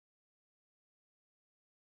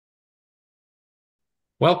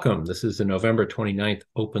Welcome. This is the November 29th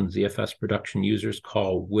OpenZFS production users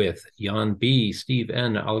call with Jan B, Steve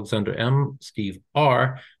N, Alexander M, Steve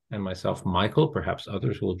R, and myself, Michael. Perhaps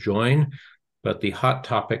others will join. But the hot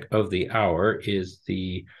topic of the hour is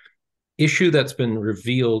the issue that's been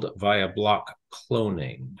revealed via block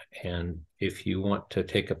cloning. And if you want to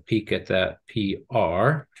take a peek at that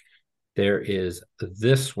PR, there is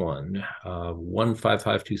this one,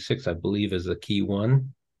 15526, I believe is the key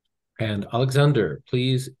one. And Alexander,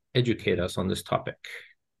 please educate us on this topic.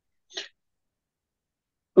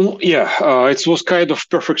 It was kind of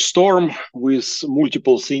perfect storm with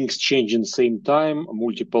multiple things changing same time,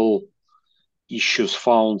 multiple issues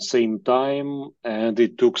found same time, and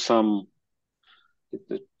it took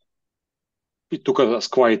us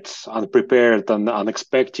quite unprepared and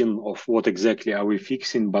unexpected of what exactly are we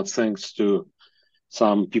fixing, but thanks to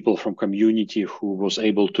some people from community who was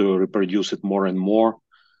able to reproduce it more and more,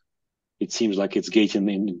 it seems like it's getting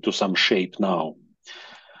into some shape now.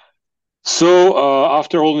 So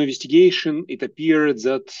after all investigation, it appeared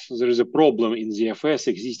that there is a problem in ZFS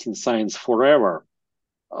existing science forever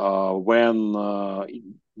when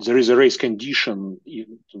there is a race condition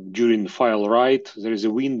during file write. There is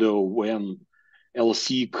a window when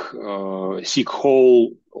lseek, seek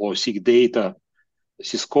whole or seek data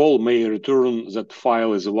syscall may return that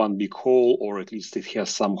file is a one big whole, or at least it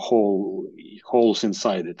has some holes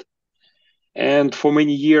inside it. And for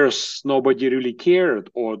many years, nobody really cared,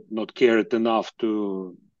 or not cared enough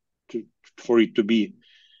for it to be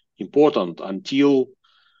important until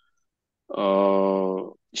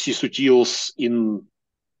sysutils in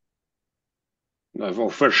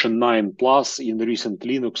version 9 plus in recent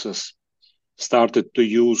Linuxes started to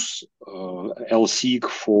use lseek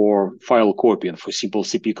for file copying, for simple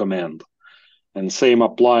cp command. And same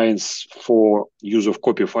applies for use of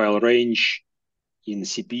copy file range in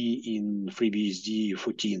CP in FreeBSD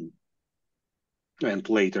 14 and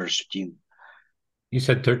later 13. You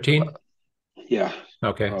said 13? Yeah.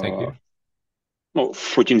 Okay, thank you. No,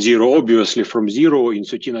 14.0, obviously from 0. In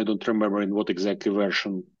 13, I don't remember in what exactly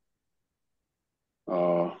version.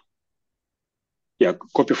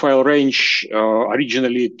 Copy file range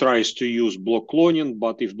originally tries to use block cloning,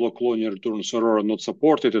 but if block cloning returns error not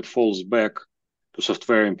supported, it falls back to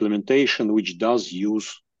software implementation, which does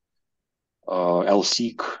use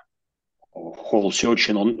lseek or whole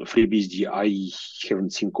searching on FreeBSD. I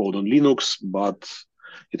haven't seen code on Linux, but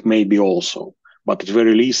it may be also. But at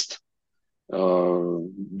very least,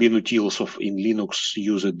 binutils in Linux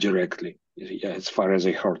use it directly. Yeah, as far as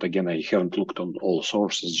I heard, again, I haven't looked on all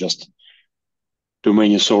sources, just too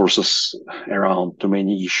many sources around, too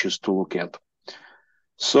many issues to look at.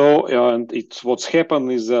 So, and what's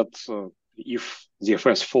happened is that if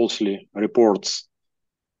ZFS falsely reports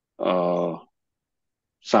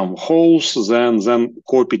some holes, then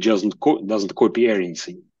copy doesn't copy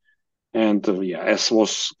anything. And as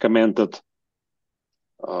was commented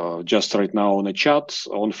just right now on the chat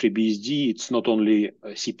on FreeBSD, it's not only a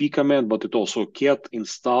cp command, but it also cat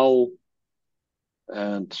install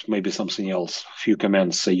and maybe something else. Few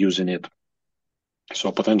commands are using it.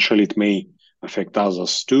 So potentially it may affect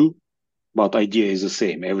others too, but idea is the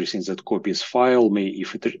same. Everything that copies file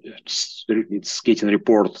if it's getting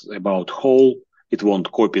report about hole, it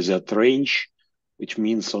won't copy that range, which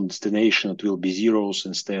means on destination it will be zeros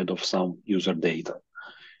instead of some user data,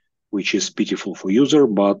 which is pitiful for user,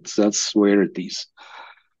 but that's where it is.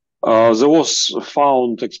 There was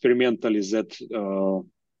found experimentally that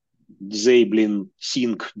disabling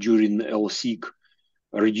sync during lseek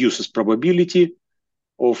reduces probability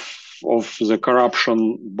of the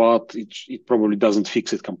corruption, but it probably doesn't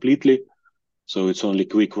fix it completely. So it's only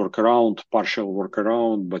quick workaround, partial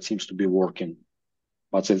workaround, but seems to be working.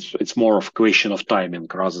 But it's more of a question of timing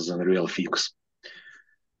rather than a real fix.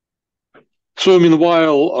 So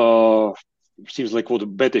meanwhile, seems like what a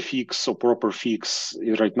better fix or proper fix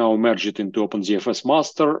is right now merged into OpenZFS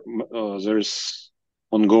master. There's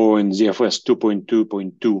ongoing ZFS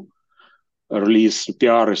 2.2.2 release.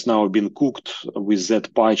 PR is now being cooked with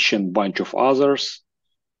that patch and bunch of others.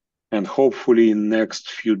 And hopefully in next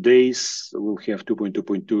few days, we'll have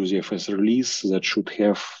 2.2.2 ZFS release that should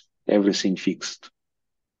have everything fixed.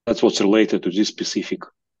 That's what's related to this specific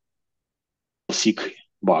seek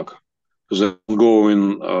bug. The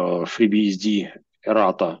ongoing FreeBSD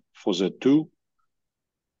errata for the two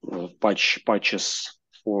patches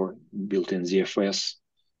for built-in ZFS.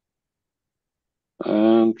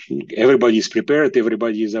 And everybody is prepared,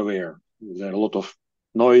 everybody is aware. There are a lot of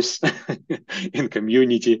noise in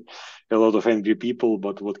community, a lot of angry people,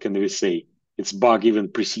 but what can we say? Its bug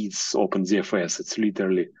even precedes OpenZFS. It's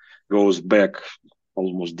literally goes back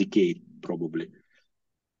almost decade, probably.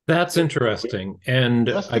 That's interesting. And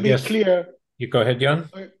Just I to be guess clear, you go ahead, Jan.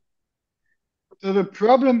 so the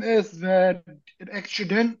problem is that it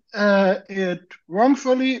accident it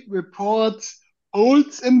wrongfully reports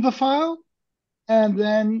holes in the file, and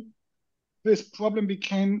then this problem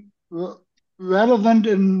became relevant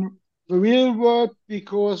in the real world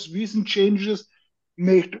because recent changes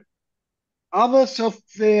made other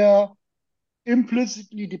software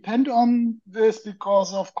implicitly depend on this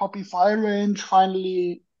because of copy file range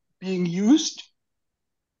finally being used.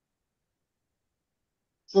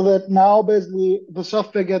 So that now basically the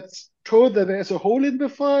software gets told that there's a hole in the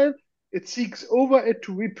file, it seeks over it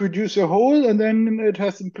to reproduce a hole, and then it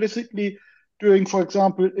has implicitly doing, for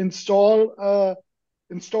example, installed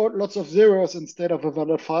lots of zeros instead of a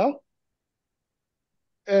valid file.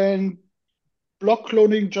 And block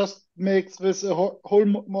cloning just makes this a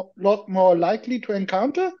whole lot more likely to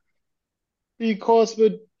encounter because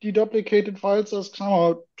the deduplicated files are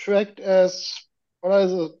somehow tracked as what are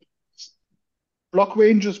the block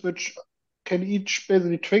ranges which can each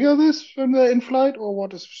basically trigger this when they're in flight, or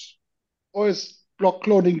is block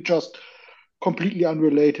cloning just completely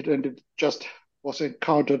unrelated and it just was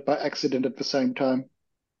encountered by accident at the same time?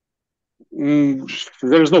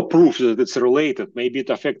 There is no proof that it's related. Maybe it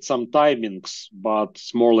affects some timings, but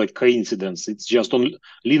it's more like coincidence. It's just on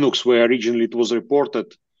Linux where originally it was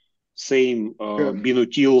reported same Yeah.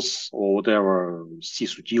 binutils or whatever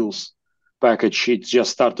sysutils package. It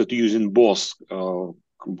just started using both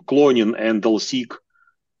cloning and lseek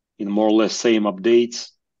in more or less same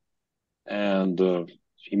updates, and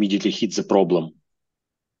immediately hit the problem.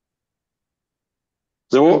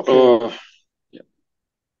 Okay.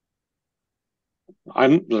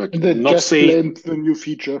 I'm like, And they not just saying, blamed the new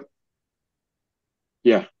feature.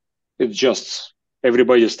 yeah, it's just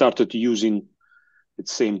everybody started using at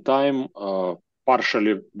the same time,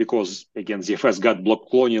 partially because, again, ZFS got block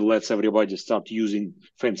cloning, lets everybody start using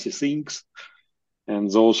fancy things, and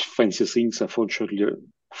those fancy things unfortunately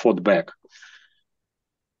fought back.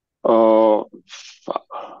 On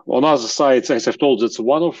other sides, as I've told, that's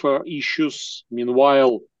one of issues.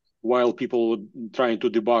 Meanwhile, while people were trying to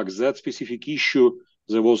debug that specific issue,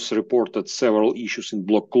 there was reported several issues in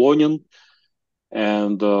block cloning,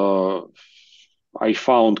 and I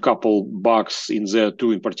found a couple bugs in there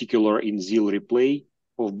too, in particular in ZIL replay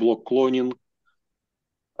of block cloning.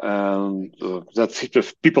 And that's it.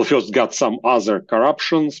 If people first got some other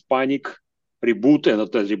corruptions, panic, reboot, and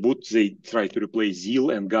at the reboot, they tried to replace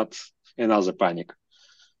ZIL and got another panic.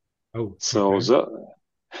 Oh, So okay.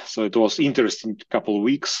 so it was interesting couple of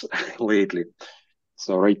weeks lately.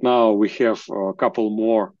 So right now we have a couple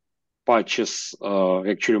more patches,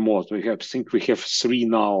 actually more. I think we have 3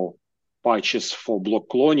 now patches for block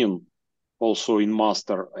cloning also in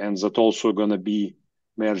master, and that also going to be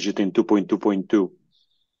merged in 2.2.2.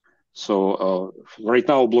 So right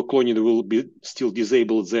now block cloning will be still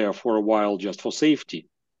disabled there for a while just for safety,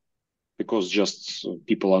 because just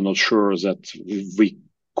people are not sure that we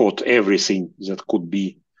caught everything that could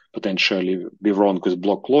be potentially be wrong with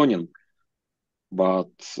block cloning.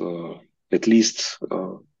 But at least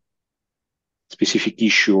specific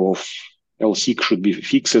issue of lseek should be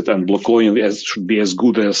fixed, and block cloning should be as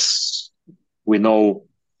good as we know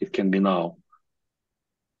it can be now.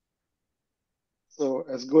 So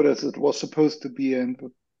as good as it was supposed to be, and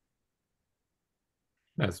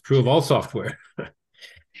That's true of all software.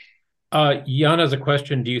 Jan has a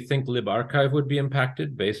question. Do you think libarchive would be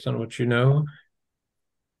impacted based on what you know?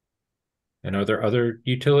 And are there other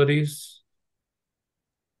utilities?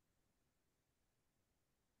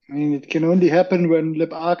 I mean, it can only happen when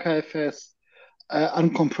libarchive has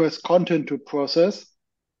uncompressed content to process,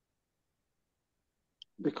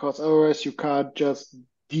 because otherwise you can't just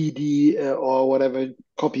DD or whatever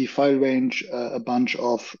copy file range a bunch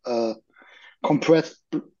of compressed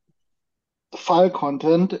file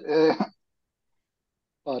content.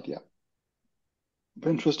 But yeah,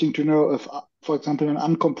 interesting to know if, for example, an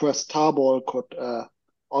uncompressed tarball could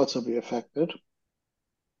also be affected.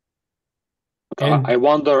 And I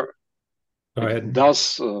wonder, go ahead.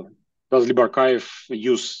 does libarchive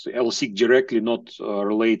use lseek directly, not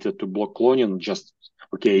related to block cloning? Just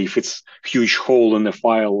okay, if it's huge hole in the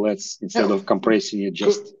file, let's instead Yeah, of compressing it,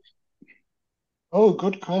 just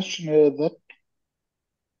good question. That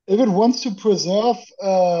if it wants to preserve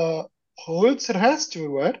holes, it has to,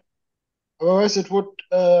 right? Otherwise, it would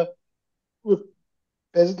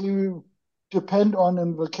basically depend on,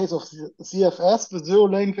 in the case of ZFS, the zero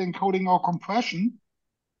length encoding or compression,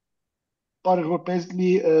 but it would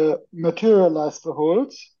basically materialize the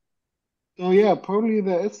holes. So yeah, probably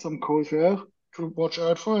there is some code there. to watch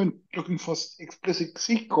out for and looking for explicit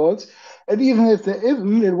seek calls. And even if there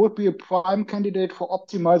isn't, it would be a prime candidate for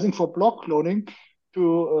optimizing for block cloning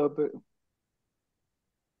to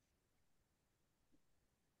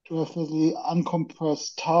have the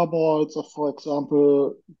uncompressed tarballs of, for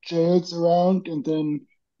example, jails around and then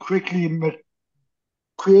quickly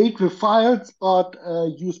create the files, but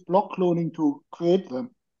use block cloning to create them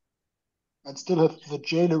and still have the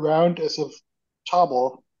jail around as a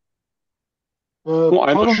tarball. The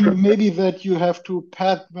I'm not sure. problem may be that you have to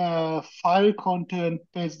pad the file content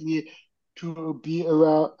basically to be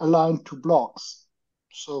aligned to blocks.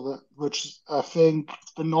 So that, which I think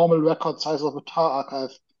the normal record size of a tar archive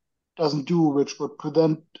doesn't do, which would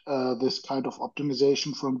prevent this kind of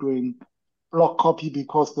optimization from doing block copy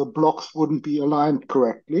because the blocks wouldn't be aligned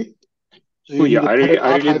correctly. So you need a padded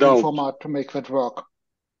I really archiving doubt. format to make that work.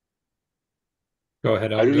 Go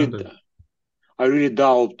ahead, I really, Alexander. I really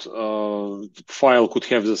doubt file could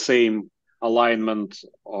have the same alignment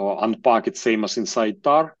or unpacked same as inside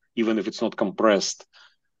tar, even if it's not compressed.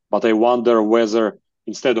 But I wonder whether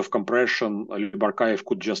instead of compression, libarchive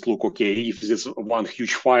could just look, okay, if this one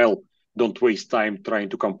huge file, don't waste time trying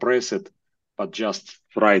to compress it, but just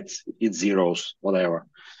write its zeros, whatever.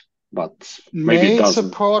 But maybe it May doesn't.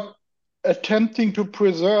 support attempting to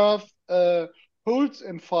preserve holes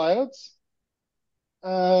in files.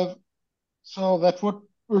 So that would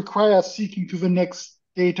require seeking to the next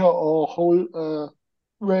data or whole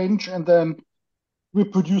range and then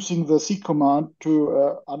reproducing the seek command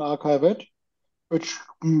to unarchive it, which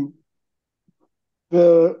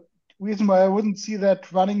the reason why I wouldn't see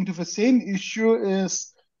that running into the same issue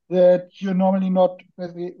is that you're normally not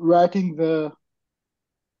writing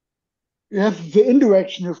you have the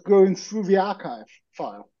indirection of going through the archive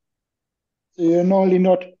file. So you're normally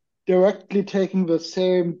not directly taking the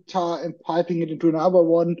same tar and piping it into another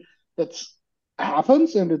one. That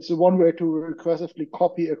happens, and it's one way to recursively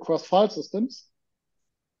copy across file systems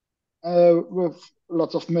with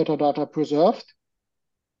lots of metadata preserved.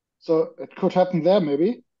 So it could happen there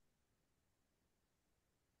maybe.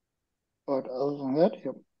 But other than that,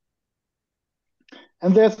 yeah.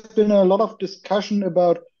 And there's been a lot of discussion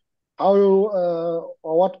about how or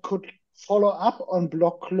what could follow up on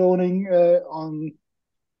block cloning on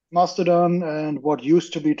Mastodon and what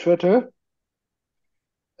used to be Twitter,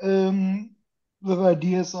 with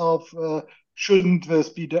ideas of shouldn't this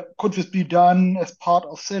be could this be done as part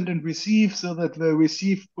of send and receive so that the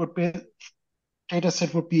receive would be data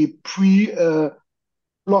set would be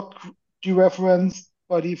block dereferenced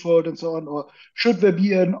by default and so on, or should there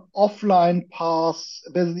be an offline pass,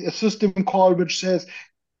 basically a system call which says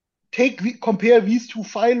compare these two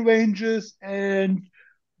file ranges and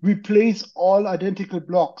replace all identical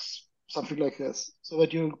blocks, something like this, so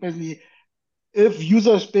that you basically, if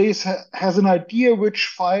user space has an idea which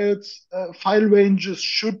file ranges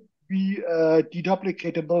should be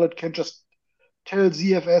deduplicatable, it can just tell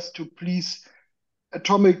ZFS to please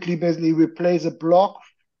atomically basically replace a block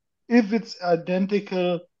if it's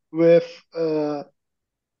identical with a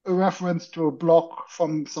reference to a block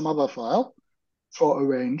from some other file for a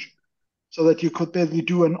range, so that you could basically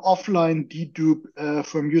do an offline dedupe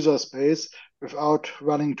from user space without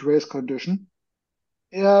running trace condition.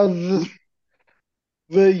 Yeah,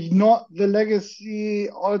 the legacy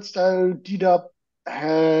old style dedup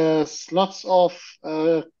has lots of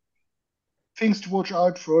things to watch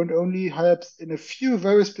out for and only helps in a few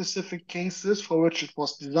very specific cases for which it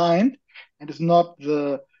was designed and is not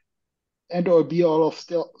the end or be all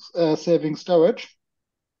of saving storage,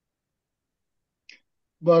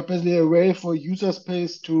 but basically a way for user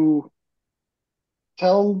space to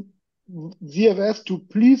tell ZFS to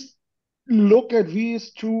please look at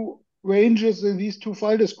these two ranges and these two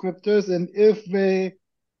file descriptors, and if they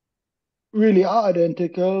really are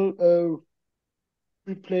identical,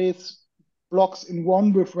 replace blocks in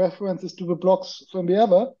one with references to the blocks from the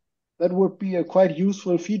other. That would be a quite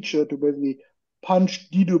useful feature to basically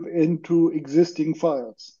punch dedupe into existing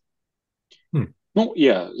files. No,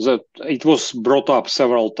 yeah, that it was brought up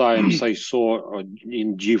several times. I saw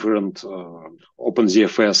in different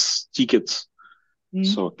OpenZFS tickets.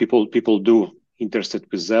 So people do interested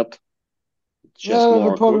with that. It's just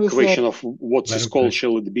more a question of what syscall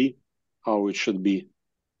shall it be, how it should be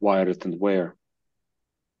wired and where.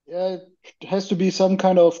 Yeah, it has to be some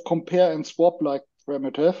kind of compare and swap like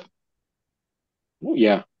primitive.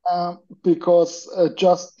 Yeah. Because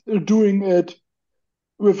just doing it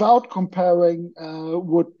without comparing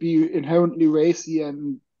would be inherently racy,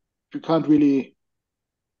 and you can't really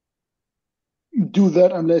do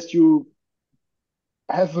that unless you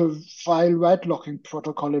have a file write locking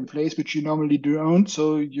protocol in place, which you normally don't.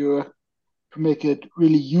 So you're to make it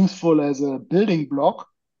really useful as a building block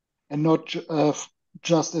and not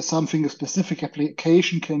just as something a specific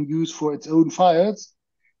application can use for its own files,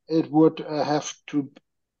 it would have to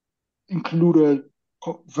include a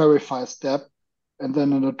verify step and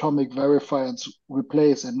then an atomic verifier and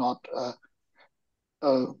replace and not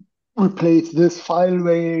uh, replace this file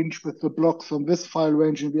range with the blocks from this file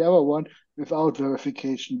range and the other one without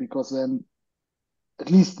verification, because then at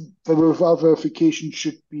least the without verification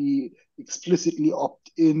should be explicitly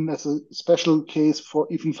opt-in as a special case for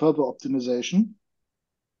even further optimization.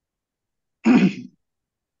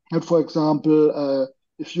 And for example,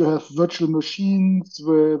 if you have virtual machines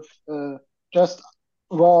with just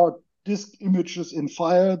raw disk images in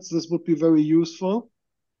files, this would be very useful.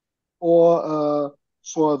 Or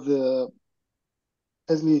for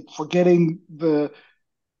getting the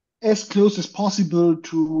as close as possible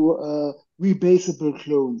to rebasable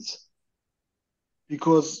clones.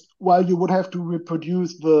 Because while you would have to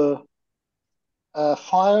reproduce the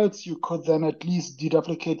files, you could then at least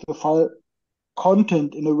deduplicate the file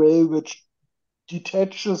content in a way which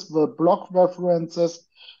detaches the block references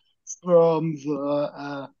from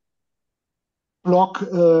the block,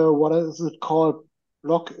 what is it called?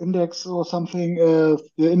 Block index or something,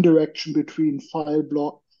 the interaction between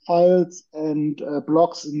files and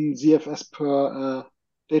blocks in ZFS per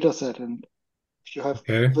dataset. And if you have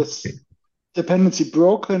this dependency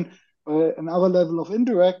broken by another level of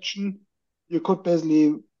interaction, you could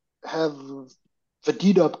basically have the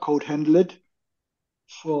dedup code handle it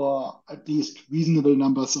for at least reasonable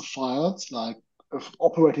numbers of files. Like if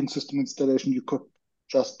operating system installation, you could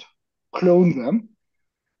just clone them.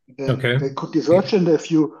 Then they could be searched, and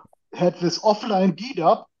if you had this offline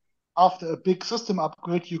dedup after a big system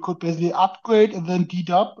upgrade, you could basically upgrade and then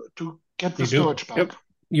dedup to get the storage back. Yep.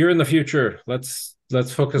 You're in the future. Let's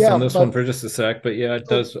focus on this one for just a sec. But yeah, it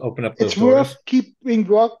does open up those doors. It's worth keeping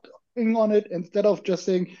working on it instead of just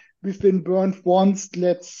saying we've been burned once.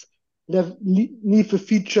 Let's leave the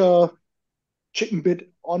feature chicken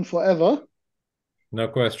bit on forever. No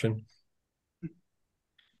question.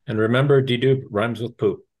 And remember, dedupe rhymes with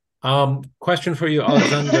poop. Question for you,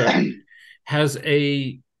 Alexander. Has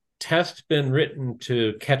a test been written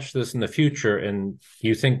to catch this in the future? And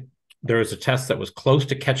you think there was a test that was close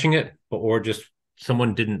to catching it, or just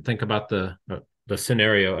someone didn't think about the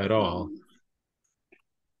scenario at all?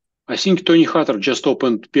 I think Tony Hatter just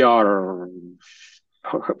opened PR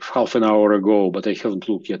half an hour ago, but I haven't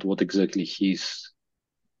looked yet what exactly he's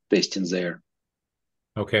testing there.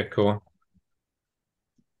 Okay, cool.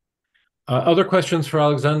 Other questions for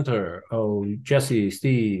Alexander? Oh, Jesse,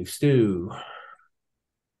 Steve, Stu.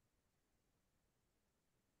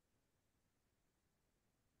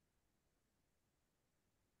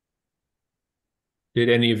 Did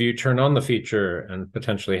any of you turn on the feature and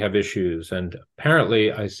potentially have issues? And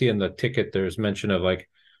apparently I see in the ticket there's mention of like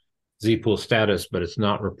zpool status, but it's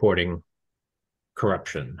not reporting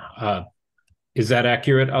corruption. Is that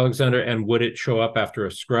accurate, Alexander? And would it show up after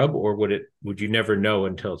a scrub, or would you never know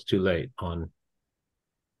until it's too late on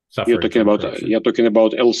suffering? You're talking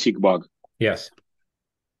about LSIG bug. Yes.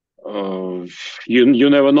 You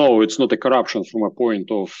never know. It's not a corruption from a point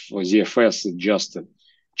of ZFS. It's just a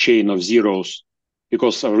chain of zeros,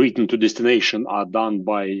 because written to destination are done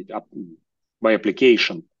by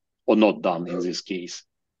application, or not done in this case.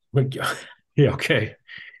 Yeah. Okay.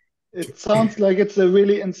 It sounds like it's a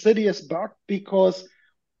really insidious bug, because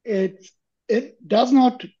it does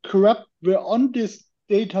not corrupt the on-disk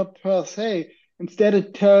data per se. Instead,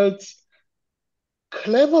 it tells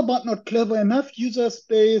clever but not clever enough user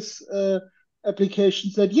space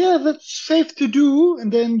applications that, yeah, that's safe to do, and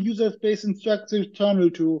then user space instructs the kernel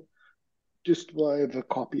to destroy the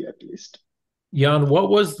copy at least. Jan, what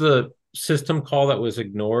was the system call that was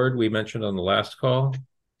ignored we mentioned on the last call?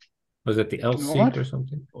 Was it the LSEEK or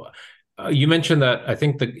something? You mentioned that I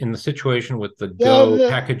think in the situation with the Go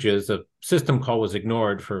packages, a system call was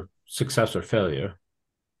ignored for success or failure.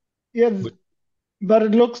 Yeah, but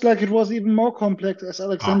it looks like it was even more complex, as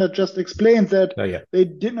Alexander just explained, that they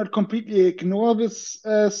did not completely ignore this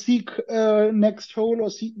seek next hole or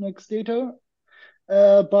seek next data,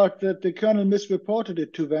 but that the kernel misreported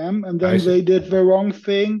it to them, and then they did the wrong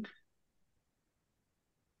thing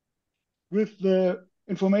with the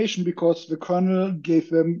information because the kernel gave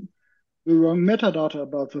them the wrong metadata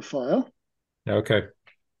about the file. Okay,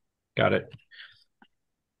 got it.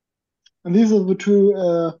 And these are the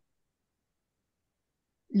two,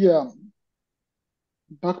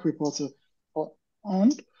 bug reports.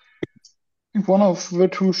 And one of the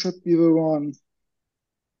two should be the one.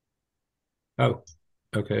 Oh,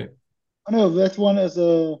 okay. Oh, no, that one is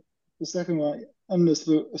the second one. and is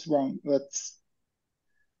wrong. That's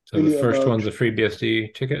So really the first about, one's a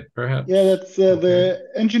FreeBSD ticket, perhaps? yeah, that's Okay. the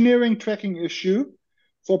engineering tracking issue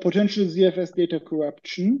for potential ZFS data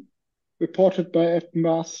corruption reported by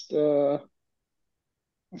FMAST a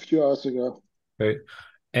few hours ago. Okay.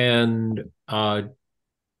 And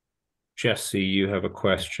Jesse, you have a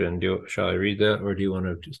question. Shall I read that, or do you want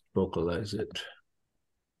to just vocalize it?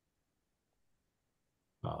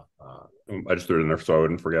 I just threw it in there so I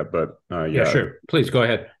wouldn't forget, but Yeah, sure. Please go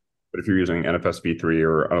ahead. But if you're using NFS v3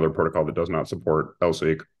 or another protocol that does not support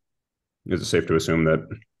LSEG, is it safe to assume that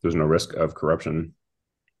there's no risk of corruption?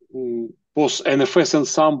 Both NFS and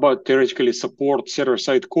Samba theoretically support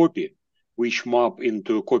server-side copy, which map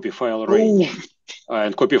into copy file range.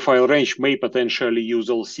 And copy file range may potentially use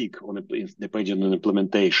LSEG depending on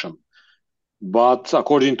implementation. But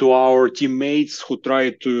according to our teammates who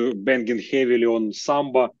tried to banging heavily on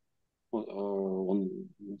Samba,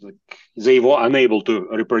 they were unable to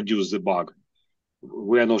reproduce the bug.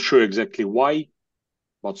 We are not sure exactly why,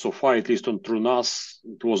 but so far, at least on TrueNAS,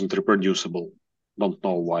 it wasn't reproducible. Don't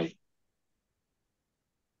know why.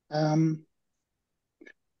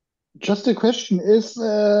 Just a question, is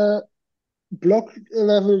block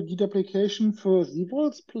level deduplication for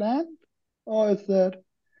ZVols planned? Or is that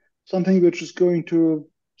something which is going to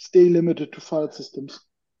stay limited to file systems?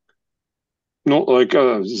 No,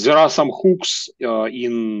 there are some hooks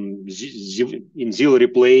in ZIL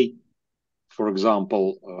replay, for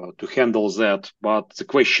example, to handle that. But the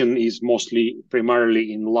question is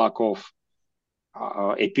primarily in lack of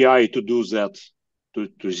API to do that to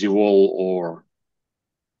ZVol or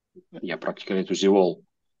practically to ZVol.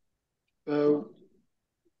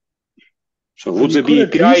 So would there be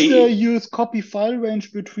API? At least use copy file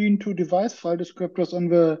range between two device file descriptors on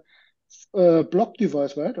the block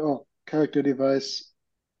device, right? Or character device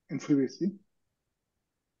in FreeBSD?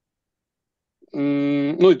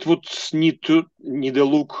 No, it would need a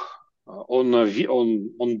look on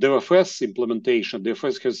DFS implementation.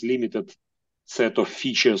 DFS has limited set of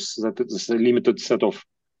features, that is a limited set of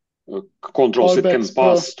controls it can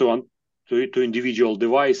pass to individual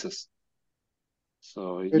devices.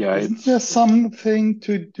 So isn't there something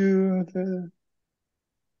to do the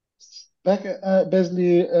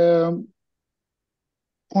basically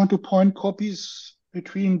point-to-point copies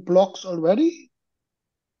between blocks already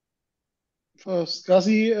for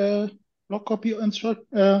SCSI block copy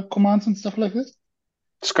commands and stuff like this?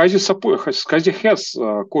 SCSI has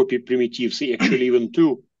copy primitives, actually even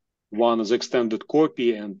two. One is extended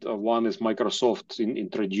copy, and one is Microsoft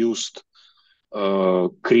introduced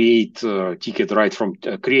create token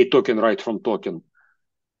right from token.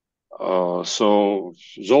 So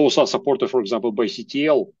those are supported, for example, by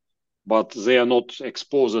CTL, but they are not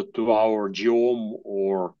exposed to our GEOM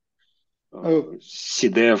or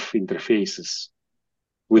CDEV interfaces.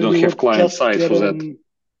 We don't have client side for that.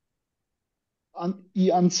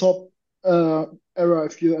 Unsop error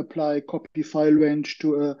if you apply copy file range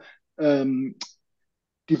to a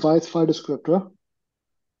device file descriptor,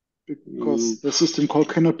 because the system call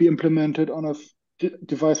cannot be implemented on a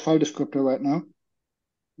device file descriptor right now.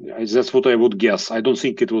 That's what I would guess. I don't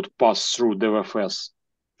think it would pass through DFS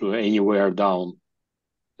to anywhere down.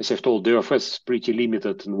 As I've told, DFS is pretty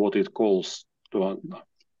limited in what it calls from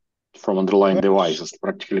underlying devices.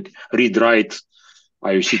 Practically read, write,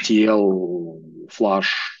 IOCTL,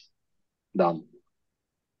 flash, done.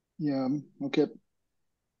 Yeah, okay.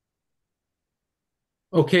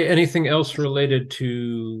 Okay, anything else related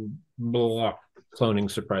to block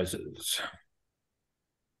cloning surprises?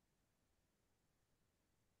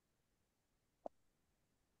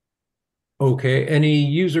 Okay, any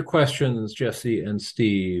user questions, Jesse and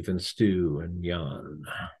Steve and Stu and Jan?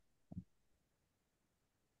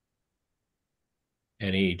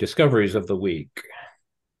 Any discoveries of the week?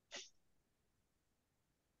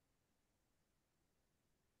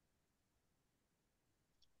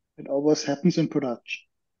 It always happens in production.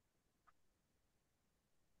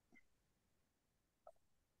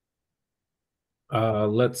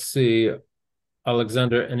 Let's see.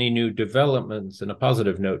 Alexander, any new developments and a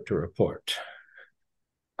positive note to report?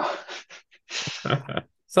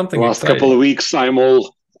 Something last exciting. Couple of weeks, I'm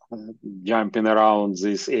all jumping around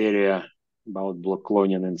this area about block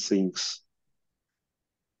cloning and things.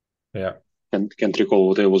 Yeah. Can't recall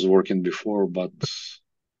what I was working before, but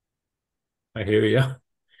I hear you.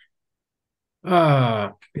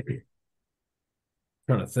 Trying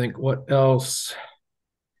to think what else.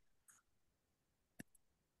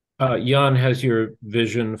 Jan, has your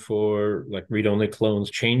vision for like read-only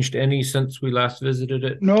clones changed any since we last visited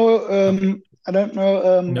it? No, I don't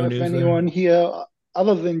know if anyone there? here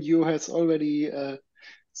other than you has already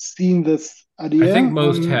seen this idea. I think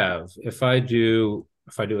most have. If I do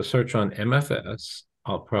a search on MFS,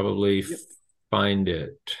 I'll probably find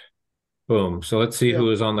it. Boom. So let's see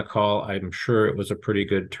who is on the call. I'm sure it was a pretty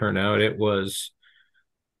good turnout. It was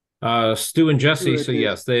Stu and Jesse. So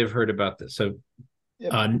yes, they've heard about this. So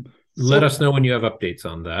let us know when you have updates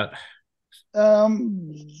on that.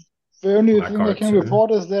 The only thing I can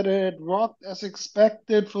report is that it worked as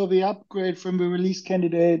expected for the upgrade from the release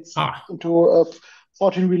candidates into a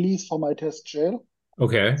 14 release for my test jail.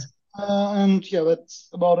 Okay. And yeah, that's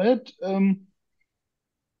about it.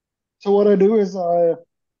 So what I do is I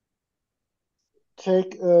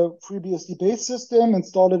take a FreeBSD base system,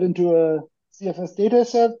 install it into a CFS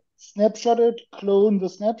dataset, snapshot it, clone the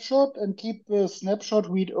snapshot, and keep the snapshot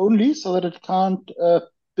read-only so that it can't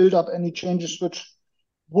build up any changes which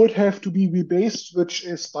would have to be rebased, which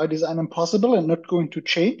is by design impossible and not going to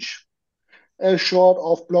change, short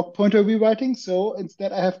of block pointer rewriting. So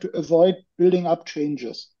instead, I have to avoid building up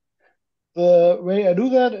changes. The way I do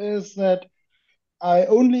that is that I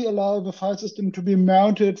only allow the file system to be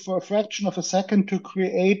mounted for a fraction of a second to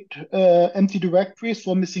create empty directories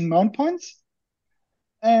for missing mount points,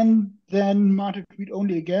 and then mount it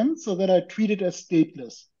read-only again so that I treat it as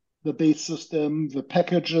stateless, the base system, the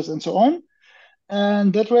packages, and so on.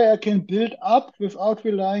 And that way I can build up without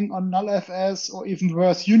relying on nullfs or even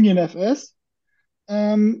worse, unionfs,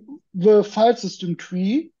 the file system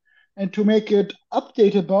tree. And to make it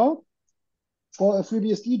updatable for a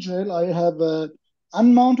FreeBSD jail, I have an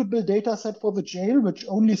unmountable dataset for the jail, which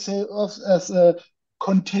only serves as a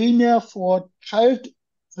container for child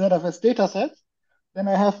ZFS datasets. Then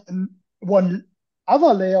I have one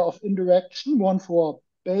other layer of indirection, one for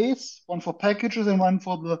base, one for packages, and one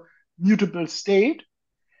for the mutable state,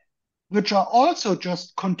 which are also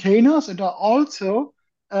just containers and are also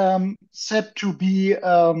set to be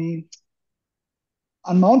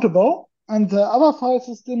unmountable. And the other file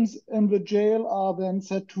systems in the jail are then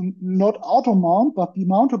set to not auto-mount, but be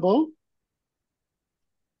mountable,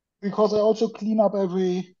 because I also clean up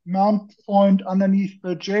every mount point underneath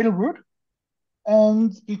the jail root.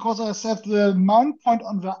 And because I set the mount point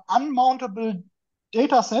on the unmountable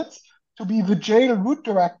datasets to be the jail root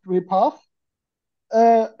directory path,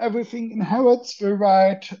 everything inherits the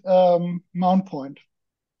right mount point.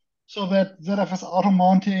 So that ZFS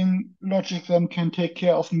auto-mounting logic then can take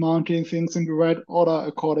care of mounting things in the right order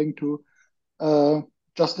according to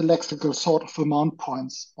just the lexical sort of the mount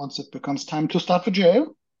points once it becomes time to start the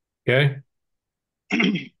jail. Okay.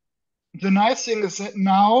 The nice thing is that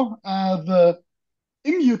now the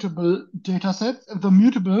immutable datasets and the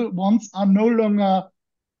mutable ones are no longer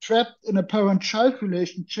trapped in a parent-child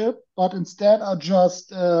relationship, but instead are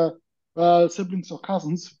just siblings or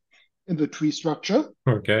cousins in the tree structure.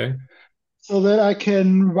 Okay. So that I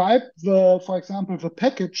can wipe for example, the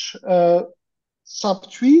package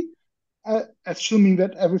subtree, assuming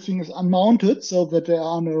that everything is unmounted, so that there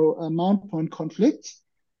are no mount point conflicts,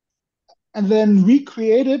 and then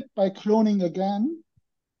recreate it by cloning again,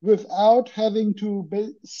 without having to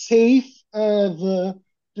save the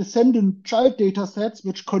descendant child data sets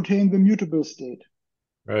which contain the mutable state.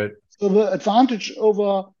 Right. So the advantage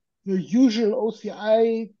over the usual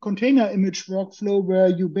OCI container image workflow, where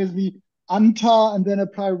you basically untar and then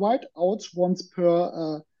apply whiteouts once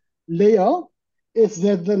per layer, is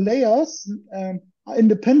that the layers are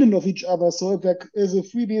independent of each other. So if there is a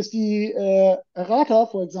FreeBSD errata,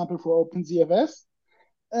 for example, for OpenZFS,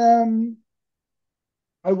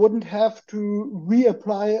 I wouldn't have to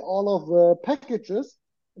reapply all of the packages.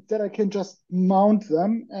 Instead, I can just mount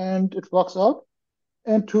them and it works out.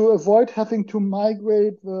 And to avoid having to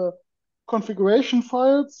migrate the configuration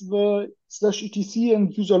files, the /etc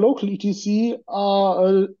and user local etc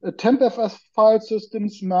are a tempfs file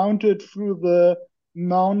systems mounted through the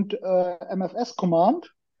mount mfs command,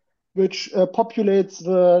 which populates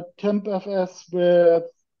the tempfs with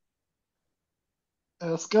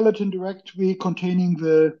a skeleton directory containing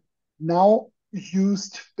the now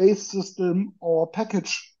used base system or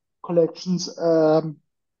package collections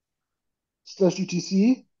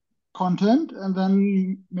 /etc content, and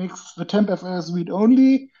then makes the tempfs read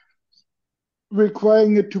only,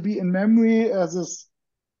 requiring it to be in memory, as is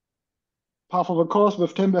part of the course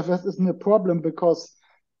with tempfs isn't a problem because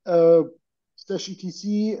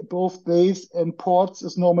 /etc, both base and ports,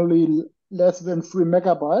 is normally less than 3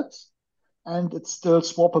 megabytes, and it's still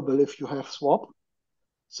swappable if you have swap.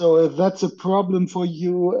 So if that's a problem for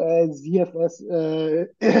you, ZFS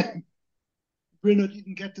will not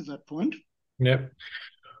even get to that point. Yep.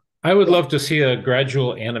 I would love to see a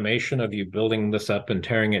gradual animation of you building this up and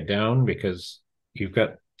tearing it down, because you've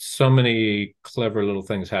got so many clever little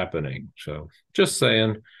things happening. So just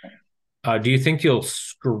saying. Do you think you've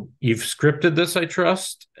scripted this, I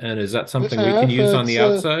trust? And is that Yes, something I we can have. use on the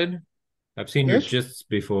outside? I've seen your Yes, gists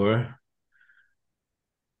before.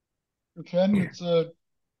 you can.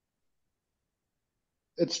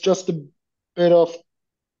 It's just a bit of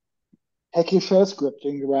hacky shell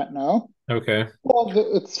scripting right now. Okay. Well,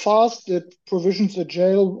 it's fast. It provisions a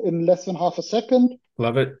jail in less than half a second,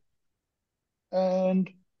 Love it. and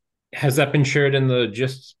Has that been shared in the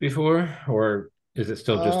gists before, or is it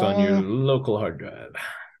still just on your uh, local hard drive?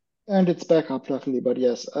 and it's backup, luckily. But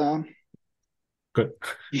yes, Good.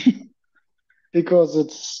 because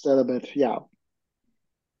it's still a bit, yeah.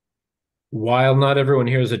 While not everyone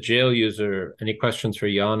here is a jail user, any questions for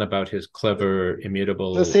Jan about his clever, The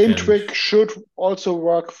immutable, same and trick should also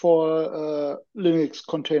work for Linux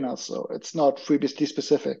containers, so it's not FreeBSD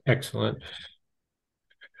specific. excellent?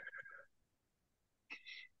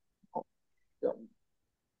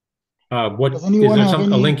 Yeah. What Does is anyone there have a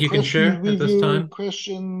any link you can question, share at this review time?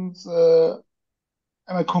 questions? Am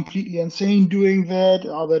I completely insane doing that?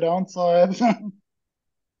 Are there downsides?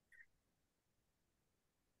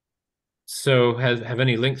 So have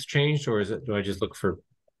any links changed, or do I just look for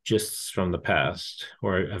gists from the past,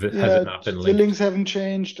 or has it Yeah, not been the linked? links haven't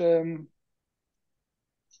changed.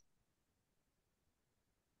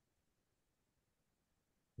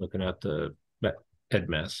 Looking at the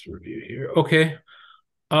Edmass review here. Okay.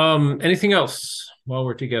 Anything else while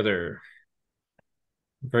we're together?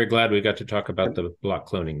 I'm very glad we got to talk about the block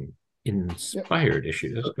cloning Yep. inspired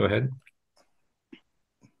issues. Go ahead.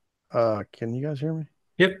 Can you guys hear me?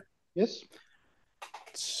 Yep. Yes.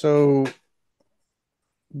 So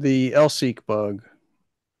the LSeq bug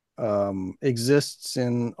exists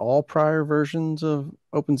in all prior versions of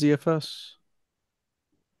OpenZFS,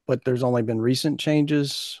 but there's only been recent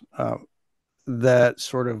changes that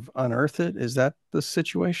sort of unearth it. Is that the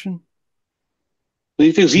situation?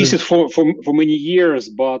 It existed for many years,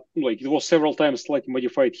 but like it was several times slightly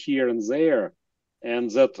modified here and there, and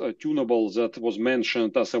that tunable that was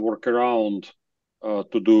mentioned as a workaround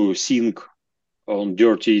to do sync on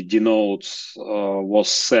dirty denotes was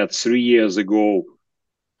set 3 years ago.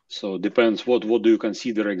 So depends what do you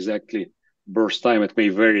consider exactly burst time. It may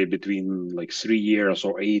vary between like 3 years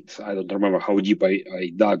or 8. I don't remember how deep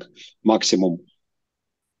I dug maximum.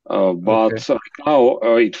 But Okay. right now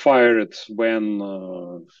it fired when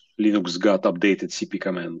Linux got updated CP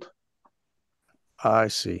command. I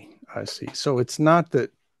see. I see. So it's not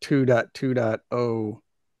that 2.2.0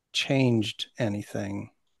 changed anything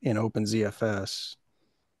in OpenZFS.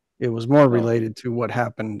 It was more related to what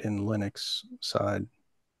happened in Linux side.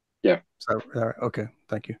 Yeah. Okay.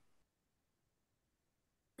 Thank you.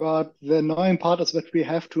 But the annoying part is that we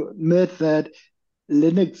have to admit that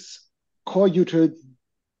Linux core util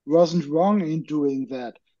wasn't wrong in doing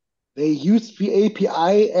that. They used the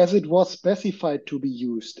API as it was specified to be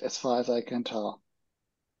used, as far as I can tell.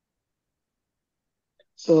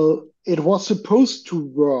 So it was supposed to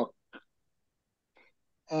work,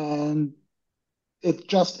 and it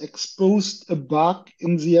just exposed a bug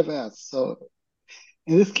in ZFS. So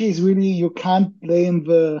in this case, really, you can't blame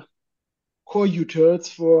the core utils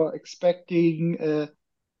for expecting a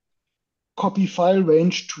copy file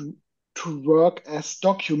range to work as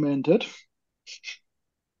documented.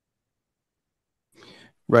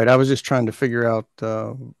 Right. I was just trying to figure out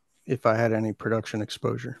if I had any production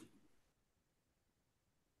exposure.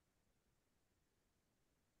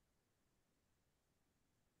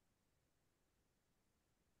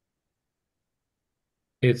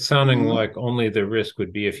 It's sounding like only the risk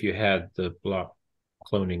would be if you had the block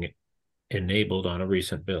cloning enabled on a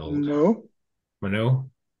recent build. No, No?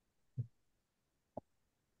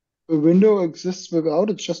 a window exists without.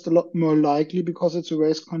 It's just a lot more likely because it's a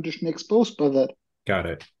race condition exposed by that. Got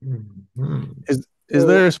it. Mm-hmm. Is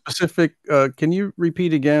there a specific, can you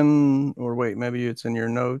repeat again, or wait, maybe it's in your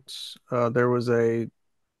notes. There was a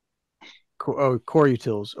core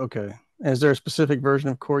utils. Okay. Is there a specific version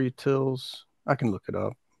of core utils? I can look it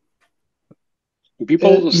up.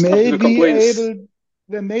 People started to complain.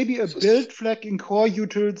 There may be a build flag in core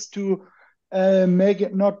utils to make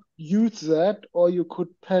it not use that, or you could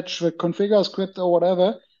patch the configure script or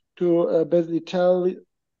whatever to basically tell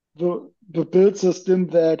the build system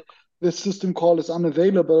that this system call is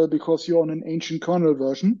unavailable because you're on an ancient kernel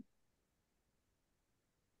version,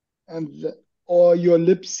 or your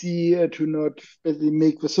libc to not basically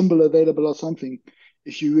make the symbol available or something.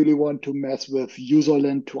 If you really want to mess with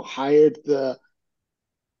userland to hide the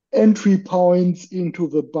entry points into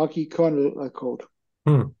the buggy kernel code.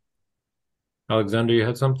 Alexander, you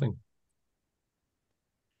had something?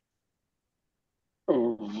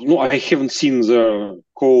 No, I haven't seen the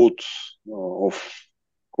code of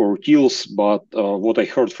coroutils, but what I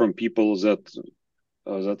heard from people that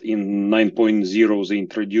in 9.0 they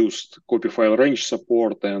introduced copy file range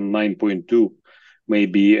support, and 9.2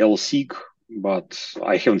 maybe LSEG, but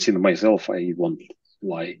I haven't seen it myself. I won't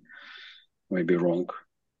lie, maybe wrong.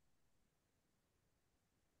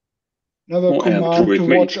 Another command to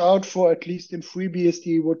watch out for, at least in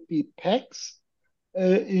FreeBSD, would be PAX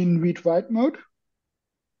in read-write mode,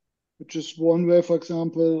 which is one way. For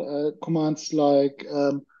example, commands like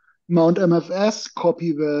mount MFS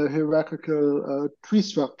copy the hierarchical tree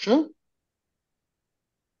structure,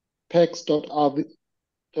 pax.rv-w,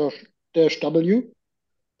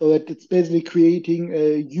 so that it's basically creating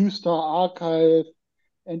a U-star archive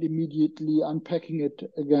and immediately unpacking it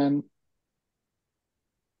again.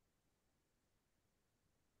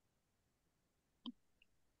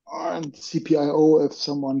 And CPIO if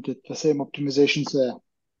someone did the same optimizations there.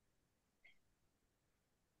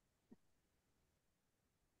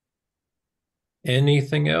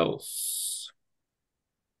 Anything else?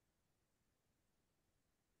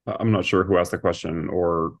 I'm not sure who asked the question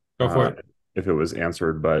or if it was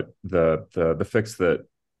answered, but the fix that,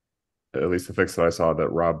 at least the fix that I saw that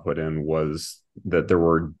Rob put in, was that there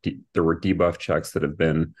were debuff checks that have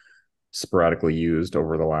been sporadically used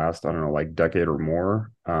over the last, I don't know, like decade or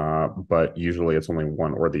more, but usually it's only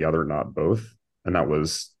one or the other, not both. And that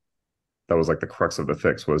was like the crux of the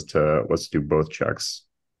fix, was to do both checks,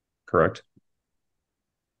 correct?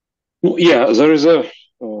 Well, yeah, there is a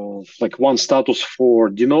like one status for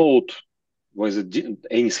denote, was it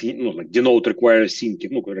anything, like denote requires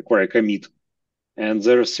syncing, require commit, and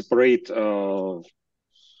there are separate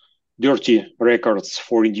dirty records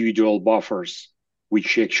for individual buffers,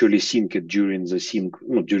 which actually sync it during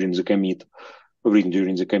the commit, written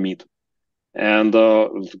during the commit. And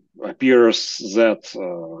appears that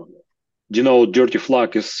denote dirty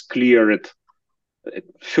flag is cleared at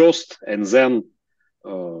first, and then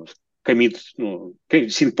commit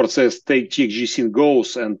sync process txg sync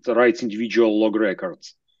goes and writes individual log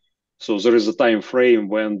records. So there is a time frame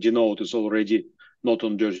when denote is already not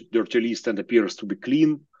on dirty list and appears to be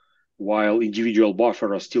clean, while individual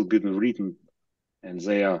buffer are still being written, and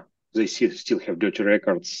they still have dirty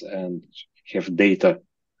records and have data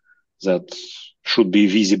that should be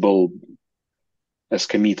visible as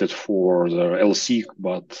committed for the LC,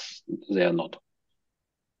 but they are not.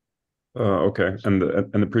 Okay, and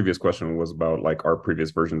the previous question was about like our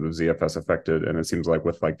previous versions of ZFS affected, and it seems like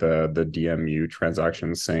with like the DMU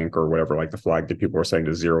transaction sync or whatever, like the flag that people are saying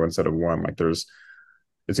to 0 instead of 1, like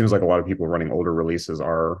it seems like a lot of people running older releases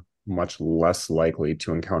are much less likely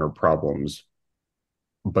to encounter problems,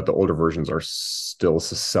 but the older versions are still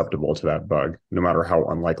susceptible to that bug, no matter how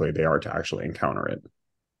unlikely they are to actually encounter it.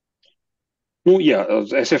 Well, yeah,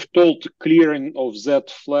 as I've told, clearing of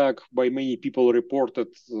that flag by many people reported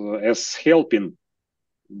as helping,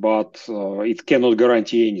 but it cannot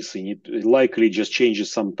guarantee anything. It likely just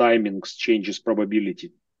changes some timings, changes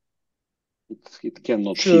probability. It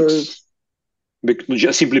cannot fix,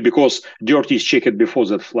 just simply because dirty is checked before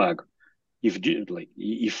that flag.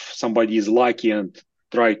 If somebody is lucky and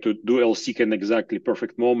try to do LSEC in exactly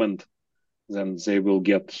perfect moment, then they will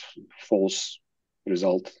get false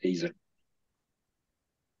result either.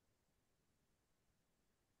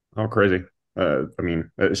 Oh, crazy. I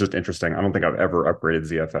mean, it's just interesting. I don't think I've ever upgraded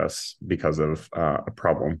ZFS because of a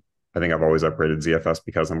problem. I think I've always upgraded ZFS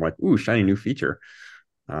because I'm like, ooh, shiny new feature.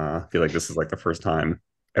 I feel like this is like the first time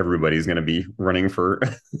everybody's going to be running for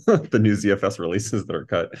the new ZFS releases that are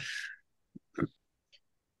cut.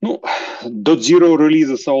 No, .0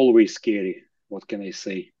 releases are always scary. What can I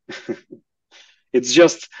say? It's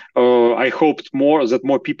just I hoped that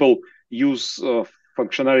more people use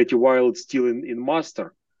functionality while it's still in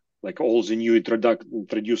master, like all the new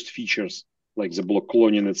introduced features, like the block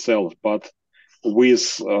cloning itself. But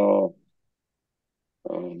with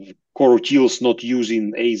coroutils not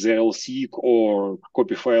using either LSEG or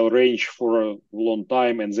copy file range for a long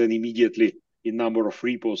time, and then immediately in number of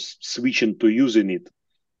repos switching to using it,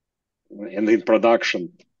 and in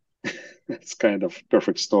production, it's kind of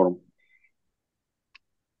perfect storm.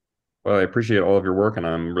 Well, I appreciate all of your work, and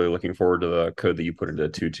I'm really looking forward to the code that you put into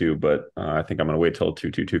 2.2, but I think I'm going to wait till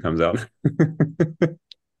 2.2.2 comes out.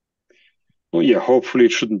 Well, yeah, hopefully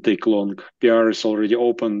it shouldn't take long. PR is already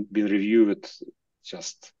open, been reviewed.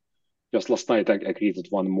 Just last night I created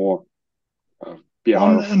one more PR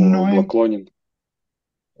for block cloning.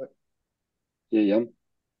 Yeah.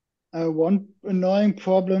 One annoying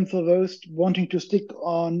problem for those wanting to stick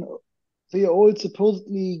on the old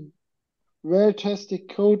supposedly well-tested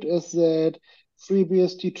code is that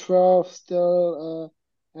FreeBSD 12 still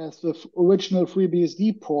has the original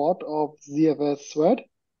FreeBSD port of ZFS thread.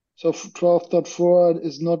 So 12.4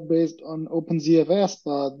 is not based on OpenZFS,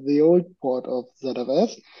 but the old port of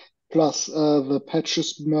ZFS, plus the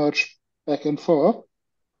patches merge back and forth.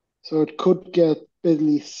 So it could get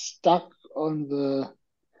badly stuck on the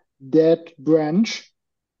dead branch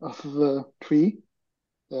of the tree.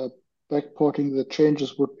 Backporting the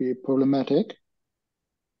changes would be problematic.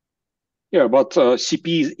 Yeah, but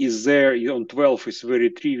CP is there on 12 is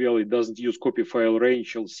very trivial. It doesn't use copy file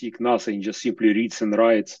range, seek nothing, just simply reads and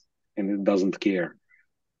writes, and it doesn't care.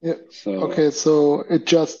 Yeah. So okay, so it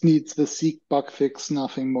just needs the seek bug fix,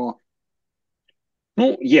 nothing more.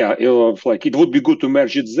 no, yeah, like it would be good to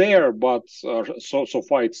merge it there, but so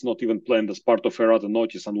far it's not even planned as part of errata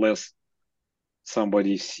notice unless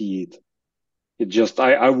somebody see it. It just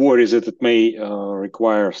I worry that it may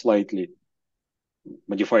require slightly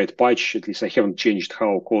modified patch. At least I haven't changed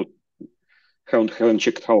how code haven't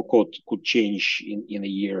checked how code could change in a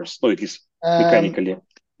year. So at least mechanically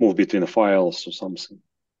move between the files or something.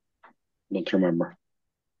 Don't remember.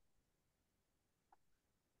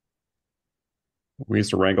 We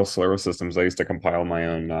used to wrangle Solaris systems. I used to compile my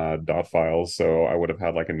own dot files, so I would have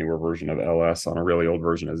had like a newer version of LS on a really old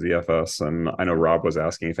version of ZFS. And I know Rob was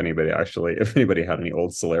asking if anybody had any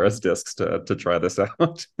old Solaris disks to try this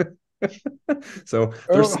out. So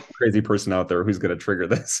there's some crazy person out there who's going to trigger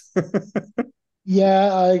this.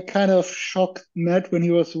 Yeah, I kind of shocked Matt when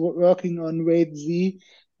he was working on RAID Z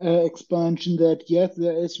expansion that yes,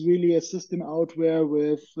 there is really a system out there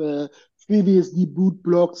with FreeBSD boot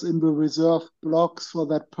blocks in the reserved blocks for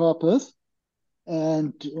that purpose,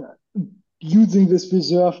 and using this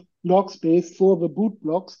reserved block space for the boot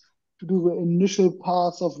blocks to do the initial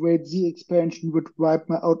pass of RAID Z expansion would wipe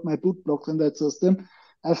out my boot blocks in that system.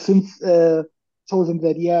 I've since told them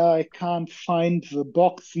that, yeah, I can't find the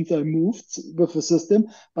box since I moved with the system,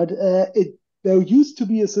 but there used to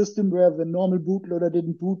be a system where the normal bootloader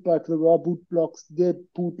didn't boot, but the raw boot blocks did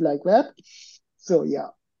boot like that. So yeah.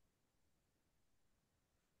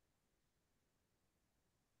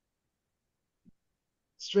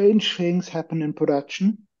 Strange things happen in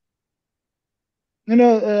production.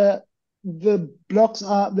 The blocks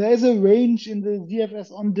there is a range in the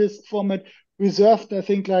ZFS on disk format reserved, I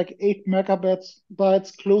think, like 8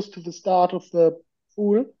 megabytes close to the start of the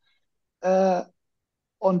pool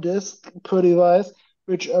on disk per device,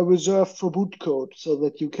 which are reserved for boot code, so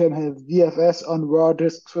that you can have ZFS on raw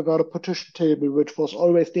disks without a partition table, which was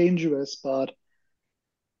always dangerous, but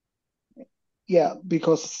yeah,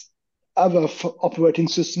 because other operating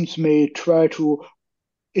systems may try to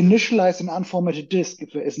initialize an unformatted disk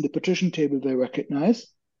if there isn't a partition table they recognize.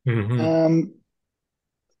 Mm-hmm.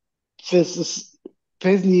 This is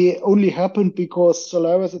basically only happened because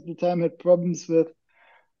Solaris at the time had problems with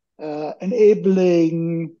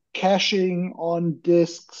enabling caching on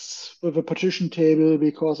disks with a partition table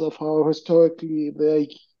because of how historically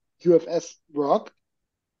the UFS work.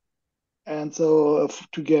 And so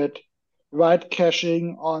to get write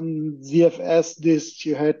caching on ZFS disks,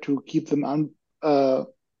 you had to keep them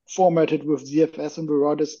formatted with ZFS on the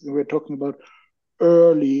raw disk. We're talking about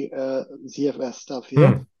early ZFS stuff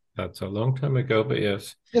here. That's a long time ago, but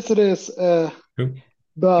yes. Yes, it is.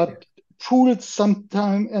 But pools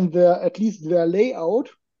sometimes, and at least their layout,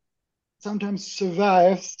 sometimes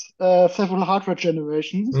survives several hardware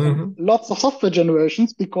generations and lots of software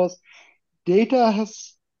generations because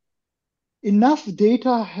enough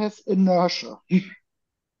data has inertia.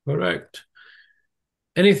 Correct.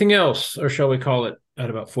 Anything else, or shall we call it at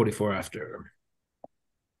about 44 after?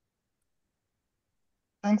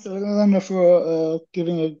 Thanks, Alexander, for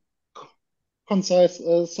giving a concise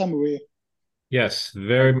summary. Yes,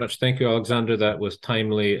 very much. Thank you, Alexander. That was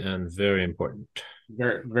timely and very important.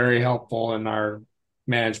 Very, very helpful in our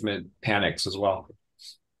management panics as well.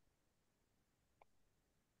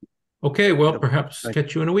 Okay, well, perhaps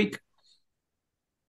catch you in a week.